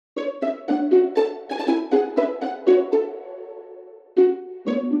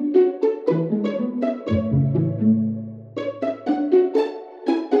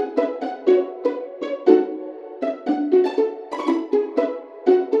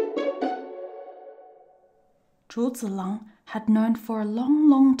Zhúzhīcí had known for a long,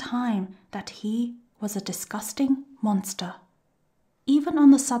 long time that he was a disgusting monster. Even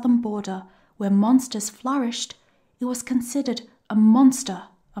on the southern border, where monsters flourished, it was considered a monster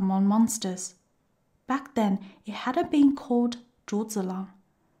among monsters. Back then, it hadn't been called Zhúzhīcí,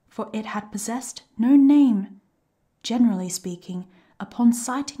 for it had possessed no name. Generally speaking, upon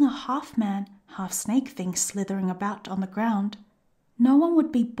sighting a half-man, half-snake thing slithering about on the ground, no one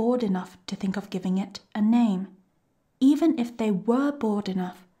would be bored enough to think of giving it a name. Even if they were bored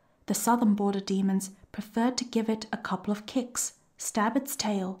enough, the southern border demons preferred to give it a couple of kicks, stab its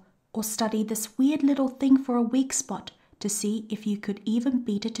tail, or study this weird little thing for a weak spot to see if you could even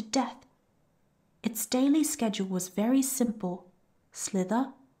beat it to death. Its daily schedule was very simple.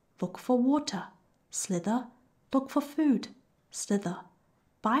 Slither, look for water. Slither, look for food. Slither,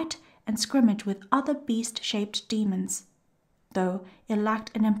 bite and scrimmage with other beast-shaped demons. Though it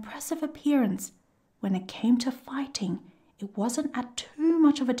lacked an impressive appearance, when it came to fighting, it wasn't at too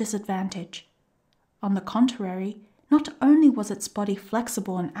much of a disadvantage. On the contrary, not only was its body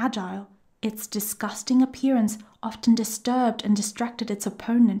flexible and agile, its disgusting appearance often disturbed and distracted its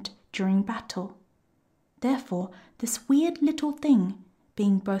opponent during battle. Therefore, this weird little thing,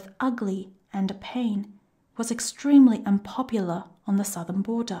 being both ugly and a pain, was extremely unpopular on the southern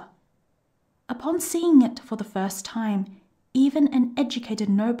border. Upon seeing it for the first time, even an educated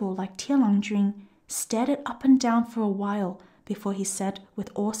noble like Tianlangjun stared it up and down for a while before he said with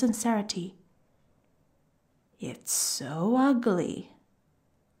all sincerity, "It's so ugly."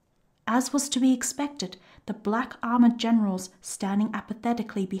 As was to be expected, the black-armored generals standing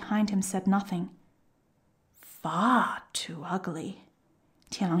apathetically behind him said nothing. "Far too ugly,"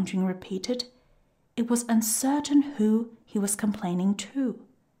 Tianlangjun repeated. It was uncertain who he was complaining to.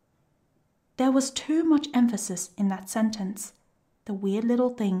 There was too much emphasis in that sentence. The weird little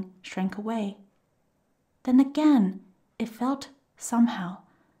thing shrank away. Then again, it felt, somehow,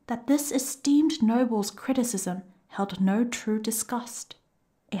 that this esteemed noble's criticism held no true disgust.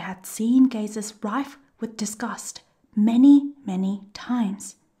 It had seen gazes rife with disgust many, many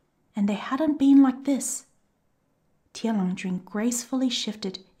times, and they hadn't been like this. Tianlangjun gracefully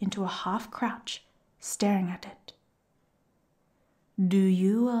shifted into a half-crouch, staring at it. "Do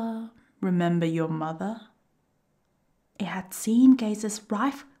you, remember your mother?" It had seen gazes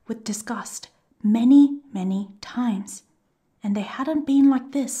rife with disgust many, many times, and they hadn't been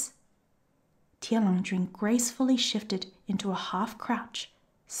like this. Tianlangjun gracefully shifted into a half-crouch,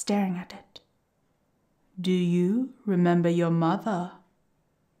 staring at it. "Do you remember your mother?"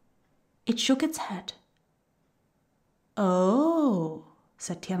 It shook its head. "Oh,"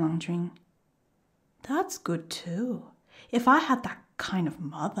 said Tianlangjun. "That's good too. If I had that kind of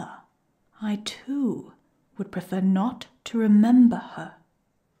mother, I too would prefer not to remember her."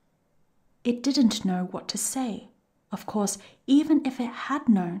 It didn't know what to say. Of course, even if it had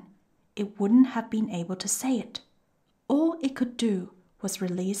known, it wouldn't have been able to say it. All it could do was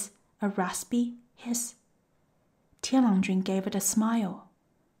release a raspy hiss. Tianlangjun gave it a smile.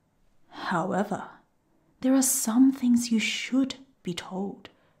 "However, there are some things you should be told.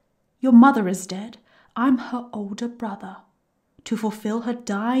 Your mother is dead. I'm her older brother. To fulfill her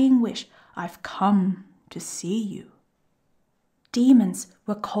dying wish, I've come to see you." Demons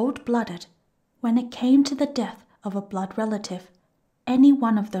were cold-blooded. When it came to the death of a blood relative, any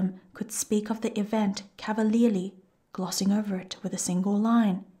one of them could speak of the event cavalierly, glossing over it with a single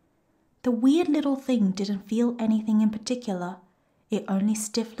line. The weird little thing didn't feel anything in particular. It only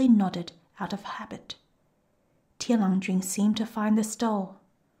stiffly nodded out of habit. Tianlangjun seemed to find this dull.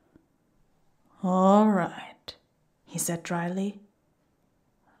 "All right," he said dryly.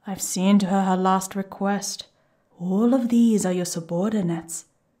 "I've seen to her last request. All of these are your subordinates.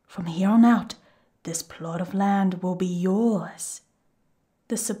 From here on out, this plot of land will be yours."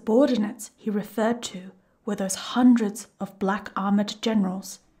 The subordinates he referred to were those hundreds of black-armored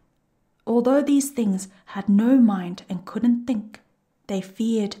generals. Although these things had no mind and couldn't think, they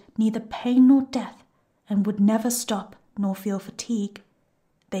feared neither pain nor death and would never stop nor feel fatigue.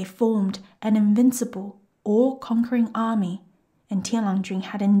 They formed an invincible, all-conquering army, and Tianlangjun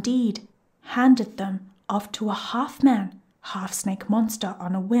had indeed handed them off to a half-man, half-snake monster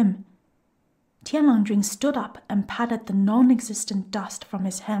on a whim. Tianlangjun stood up and patted the non-existent dust from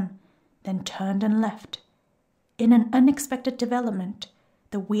his hem, then turned and left. In an unexpected development,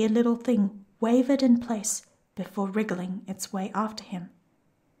 the weird little thing wavered in place before wriggling its way after him.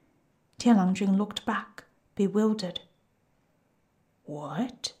 Tianlangjun looked back, bewildered.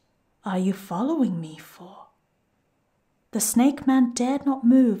 "What are you following me for?" The snake man dared not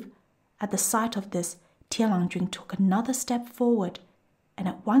move. At the sight of this, Tianlangjun took another step forward, and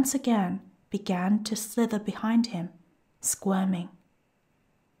it once again began to slither behind him, squirming.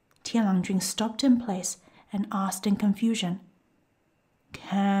 Tianlangjun stopped in place and asked in confusion,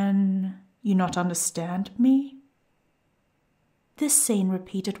 "Can you not understand me?" This scene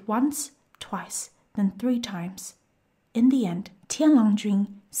repeated once, twice, then 3 times. In the end, Tianlangjun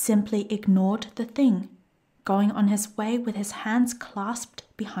simply ignored the thing, going on his way with his hands clasped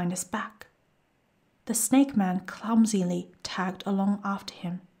behind his back. The snake man clumsily tagged along after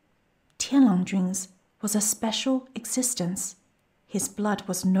him. Tianlangjun's was a special existence. His blood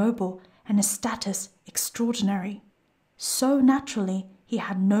was noble and his status extraordinary. So naturally, he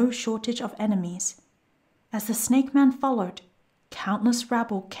had no shortage of enemies. As the snake man followed, countless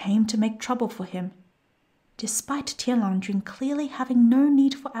rabble came to make trouble for him. Despite Tianlangjun clearly having no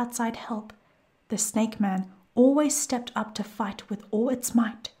need for outside help, the snake man always stepped up to fight with all its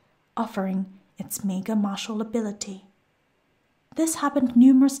might, offering its meager martial ability. This happened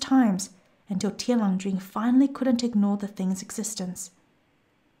numerous times until Tianlangjun finally couldn't ignore the thing's existence.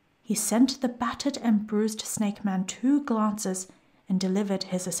 He sent the battered and bruised snake man 2 glances and delivered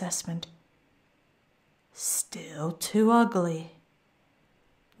his assessment. "Still too ugly."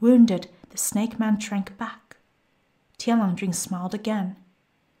 Wounded, the snake man shrank back. Tianlangjun smiled again.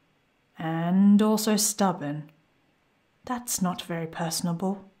 "And also stubborn. That's not very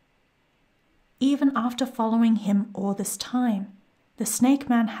personable." Even after following him all this time, the snake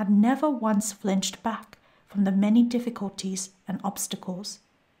man had never once flinched back from the many difficulties and obstacles.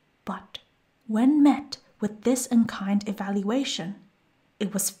 But when met with this unkind evaluation,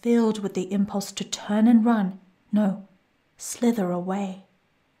 it was filled with the impulse to turn and run, no, slither away.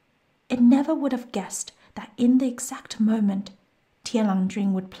 It never would have guessed that in the exact moment,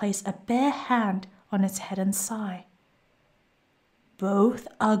 Tianlangjun would place a bare hand on its head and sigh. "Both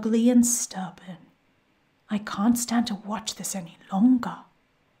ugly and stubborn. I can't stand to watch this any longer."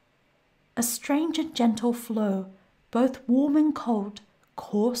 A strange and gentle flow, both warm and cold,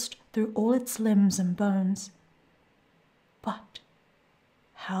 coursed through all its limbs and bones. But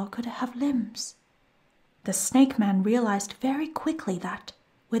how could it have limbs? The snake man realized very quickly that,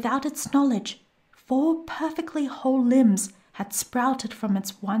 without its knowledge, 4 perfectly whole limbs had sprouted from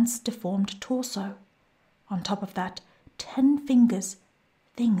its once deformed torso. On top of that, 10 fingers,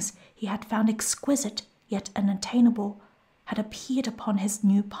 things he had found exquisite yet unattainable, had appeared upon his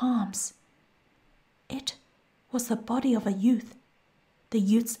new palms. It was the body of a youth. The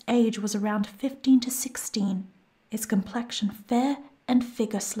youth's age was around 15 to 16, its complexion fair and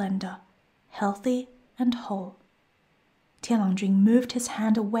figure slender, healthy and whole. Tianlangjun moved his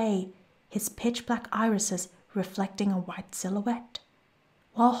hand away, his pitch-black irises reflecting a white silhouette.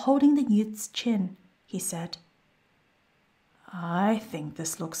 While holding the youth's chin, he said, "I think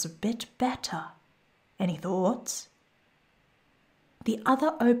this looks a bit better. Any thoughts?" The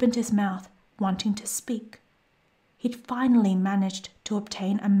other opened his mouth, wanting to speak. He'd finally managed to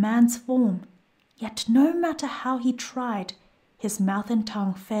obtain a man's form, yet no matter how he tried, his mouth and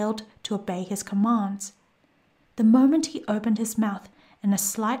tongue failed to obey his commands. The moment he opened his mouth and a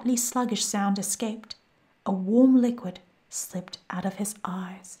slightly sluggish sound escaped, a warm liquid slipped out of his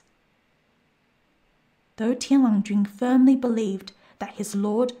eyes. Though Tianlangjun firmly believed that his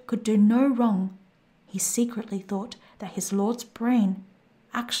lord could do no wrong, he secretly thought that his lord's brain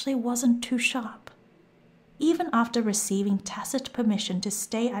actually wasn't too sharp. Even after receiving tacit permission to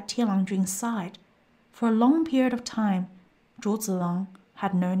stay at Tianlangjun's side, for a long period of time, Zhúzhīcí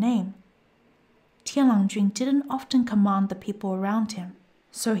had no name. Tianlangjun didn't often command the people around him,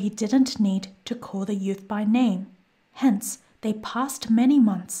 so he didn't need to call the youth by name. Hence, they passed many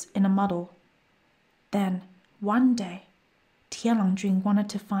months in a muddle. Then, one day, Tianlangjun wanted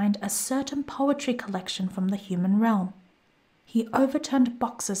to find a certain poetry collection from the human realm. He overturned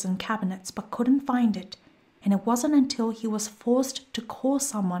boxes and cabinets but couldn't find it, and it wasn't until he was forced to call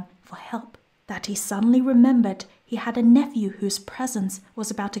someone for help that he suddenly remembered he had a nephew whose presence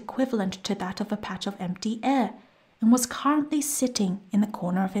was about equivalent to that of a patch of empty air and was currently sitting in the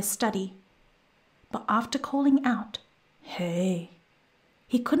corner of his study. But after calling out, "Hey,"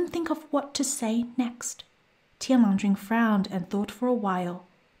 he couldn't think of what to say next. Tianlangjun frowned and thought for a while,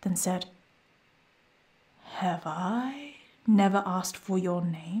 then said, "Have I never asked for your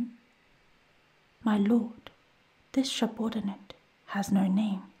name?" "My lord, this subordinate has no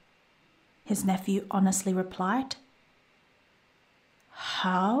name," his nephew honestly replied.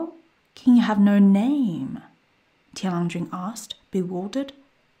 "How can you have no name?" Tianlangjun asked, bewildered.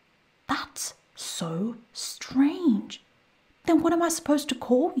 "That's so strange. Then what am I supposed to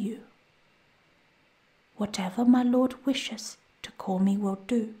call you?" "Whatever my lord wishes to call me will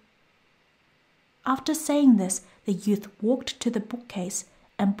do." After saying this, the youth walked to the bookcase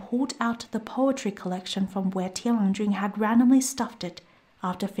and pulled out the poetry collection from where Tianlongjun had randomly stuffed it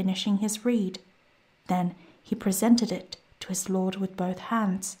after finishing his read. Then he presented it to his lord with both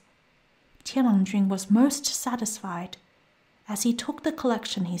hands. Tianlongjun was most satisfied. As he took the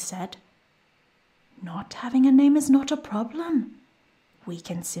collection, he said, "Not having a name is not a problem. We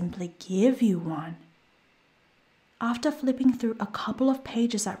can simply give you one." After flipping through a couple of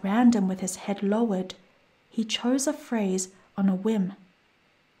pages at random with his head lowered, he chose a phrase on a whim.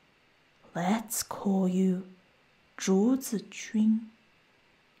 "Let's call you Zhúzhīcí."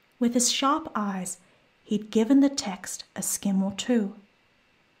 With his sharp eyes, he'd given the text a skim or two.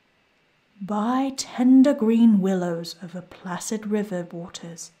 "By tender green willows over placid river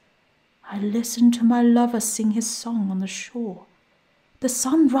waters, I listen to my lover sing his song on the shore. The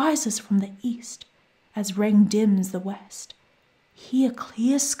sun rises from the east as rain dims the west. Here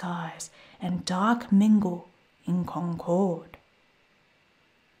clear skies and dark mingle in concord."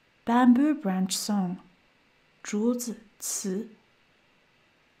 Bamboo Branch Song, 竹子词.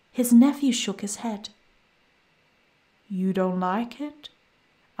 His nephew shook his head. "You don't like it?"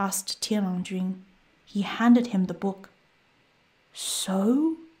 asked Tianlongjun. He handed him the book.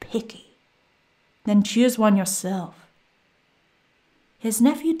 "So picky. Then choose one yourself." His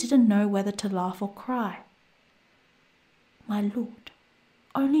nephew didn't know whether to laugh or cry. "My lord,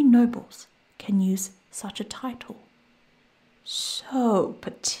 only nobles can use such a title." "So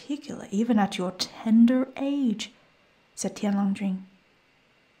particular even at your tender age," said Tianlongjun.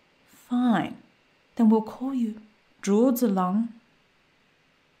 "Fine, then we'll call you Zhúzhīlang."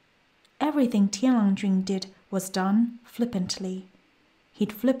 Everything Tianlongjun did was done flippantly.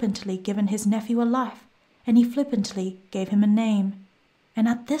 He'd flippantly given his nephew a life, and he flippantly gave him a name. And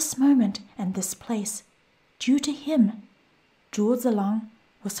at this moment and this place, due to him, Zhúzhīlang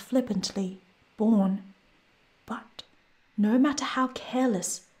was flippantly born. But no matter how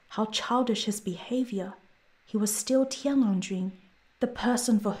careless, how childish his behavior, he was still Tianlongjun, the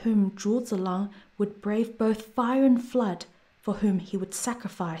person for whom Zhúzhīlang would brave both fire and flood, for whom he would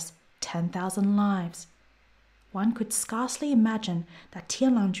sacrifice 10,000 lives. One could scarcely imagine that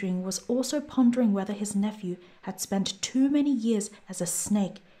Tianlongjun was also pondering whether his nephew had spent too many years as a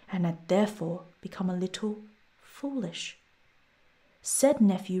snake and had therefore become a little foolish. Said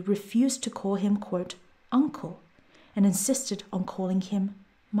nephew refused to call him, quote, uncle, and insisted on calling him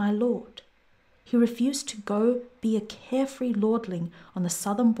my lord. He refused to go be a carefree lordling on the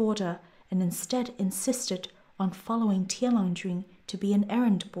southern border and instead insisted on following Tianlongjun to be an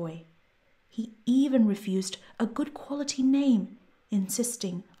errand boy. He even refused a good quality name,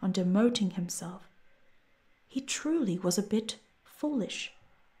 insisting on demoting himself. He truly was a bit foolish,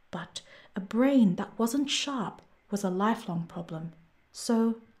 but a brain that wasn't sharp was a lifelong problem,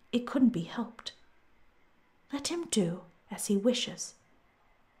 so it couldn't be helped. Let him do as he wishes.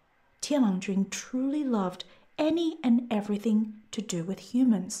 Tianlongjun truly loved any and everything to do with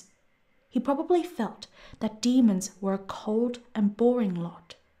humans. He probably felt that demons were a cold and boring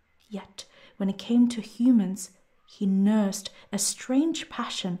lot, yet when it came to humans, he nursed a strange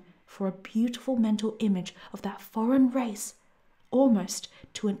passion for a beautiful mental image of that foreign race, almost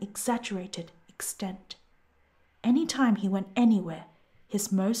to an exaggerated extent. Any time he went anywhere,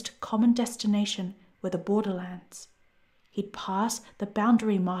 his most common destination were the borderlands. He'd pass the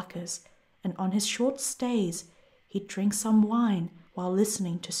boundary markers, and on his short stays, he'd drink some wine while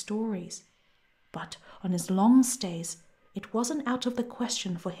listening to stories. But on his long stays, it wasn't out of the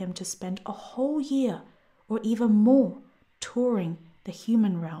question for him to spend a whole year or even more touring the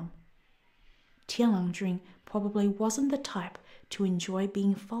human realm. Tianlongjun probably wasn't the type to enjoy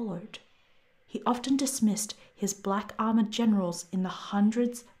being followed. He often dismissed his black-armored generals in the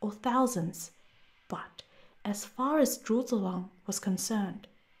hundreds or thousands. But as far as Zhúzhīlang was concerned,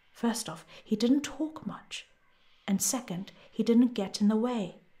 first off, he didn't talk much, and second, he didn't get in the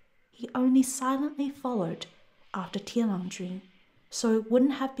way. He only silently followed after Tianlongjun, so it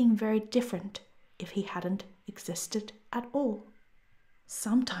wouldn't have been very different if he hadn't existed at all.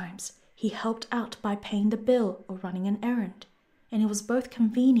 Sometimes he helped out by paying the bill or running an errand, and he was both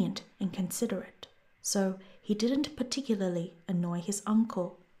convenient and considerate, so he didn't particularly annoy his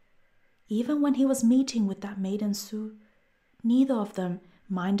uncle. Even when he was meeting with that maiden Su, neither of them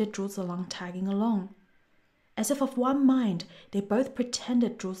minded Zhúzhīlang tagging along. As if of one mind, they both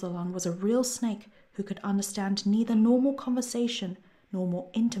pretended Zhúzhīlang was a real snake who could understand neither normal conversation nor more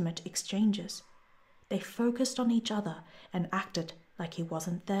intimate exchanges. They focused on each other and acted like he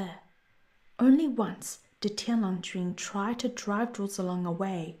wasn't there. Only once did Tianlongjun try to drive Zhúzhīlang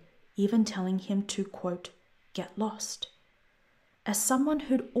away, even telling him to, quote, get lost. As someone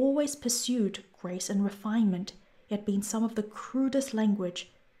who'd always pursued grace and refinement, had been some of the crudest language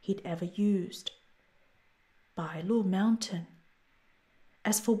he'd ever used. Bailu Mountain.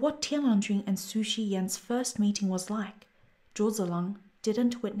 As for what Tianlanjun and Su Shiyan's first meeting was like, Zhuozhi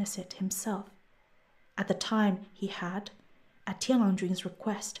didn't witness it himself. At the time he had, at Tianlanjun's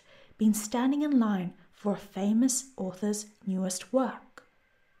request, been standing in line for a famous author's newest work.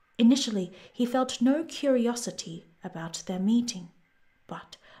 Initially, he felt no curiosity about their meeting,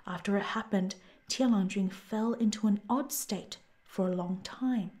 but after it happened, Tianlanjun fell into an odd state for a long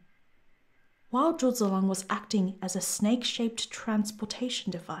time. While Zhuozhi was acting as a snake-shaped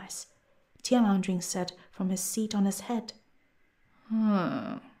transportation device, Tianlanjun said from his seat on his head,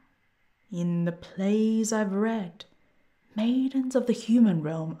 In the plays I've read, maidens of the human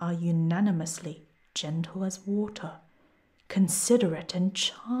realm are unanimously gentle as water, considerate and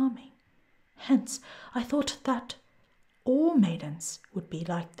charming. Hence, I thought that all maidens would be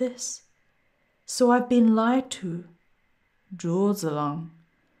like this. So I've been lied to. Zhuozhi,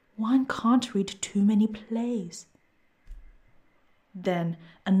 one can't read too many plays. Then,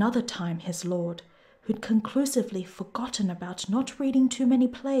 another time his lord, who'd conclusively forgotten about not reading too many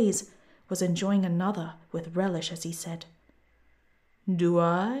plays, was enjoying another with relish as he said, Do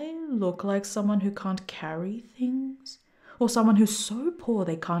I look like someone who can't carry things? Or someone who's so poor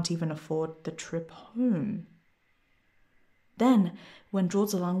they can't even afford the trip home? Then, when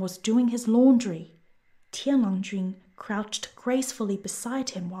Zhuozhi was doing his laundry, Tianlanjun crouched gracefully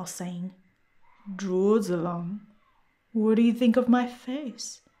beside him while saying, Zhuozhi, what do you think of my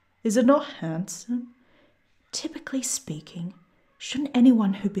face? Is it not handsome? Typically speaking, shouldn't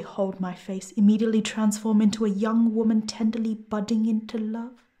anyone who behold my face immediately transform into a young woman tenderly budding into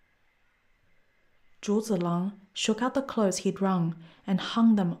love? Zhuozhi shook out the clothes he'd wrung and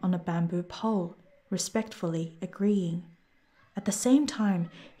hung them on a bamboo pole, respectfully agreeing. At the same time,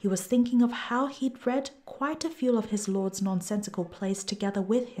 he was thinking of how he'd read quite a few of his lord's nonsensical plays together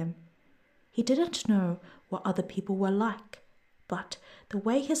with him. He didn't know what other people were like, but the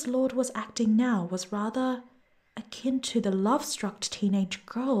way his lord was acting now was rather akin to the love-struck teenage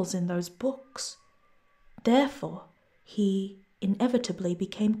girls in those books. Therefore, he inevitably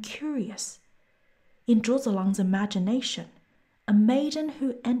became curious. In Zhuozhi's imagination, a maiden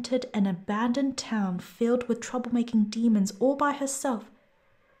who entered an abandoned town filled with troublemaking demons all by herself,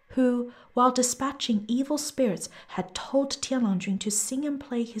 who, while dispatching evil spirits, had told Tianlanjun to sing and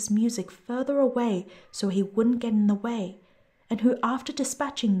play his music further away so he wouldn't get in the way, and who, after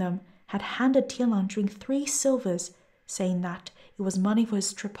dispatching them, had handed Tianlanjun 3 silvers, saying that it was money for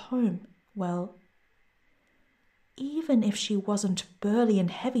his trip home. Well, even if she wasn't burly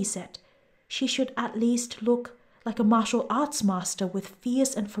and heavy-set, she should at least look like a martial arts master with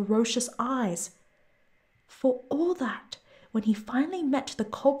fierce and ferocious eyes. For all that, when he finally met the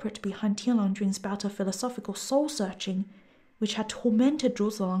culprit behind Tianlanjun's bout of philosophical soul-searching, which had tormented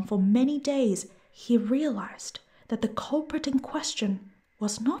Zhuozhi for many days, he realized that the culprit in question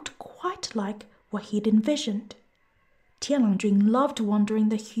was not quite like what he'd envisioned. Tianlanjun loved wandering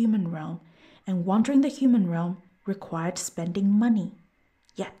the human realm, and wandering the human realm required spending money.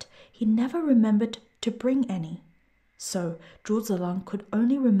 Yet he never remembered to bring any, so Zhuozhi could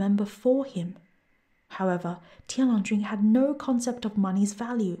only remember for him. However, Tianlanjun had no concept of money's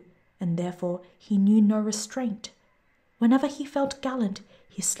value, and therefore he knew no restraint. Whenever he felt gallant,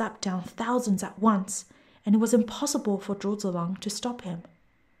 he slapped down thousands at once, and it was impossible for Zhuozhi to stop him.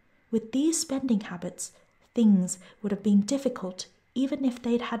 With these spending habits, things would have been difficult even if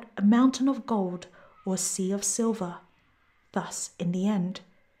they'd had a mountain of gold or a sea of silver. Thus, in the end,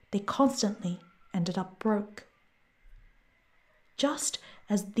 they constantly ended up broke. Just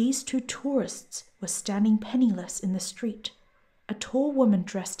as these 2 tourists were standing penniless in the street, a tall woman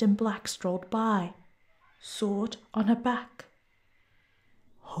dressed in black strolled by, sword on her back.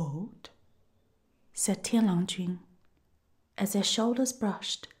 "Hold," said Tianlanjun. As their shoulders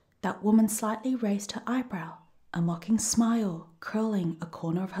brushed, that woman slightly raised her eyebrow, a mocking smile curling a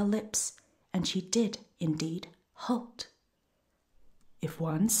corner of her lips, and she did indeed halt. "If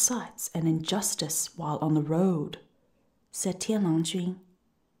one sights an injustice while on the road," said Tianlanjun,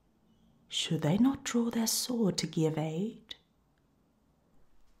 "should they not draw their sword to give aid?"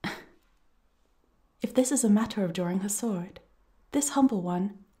 If this is a matter of drawing her sword, this humble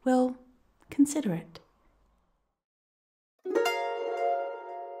one will consider it.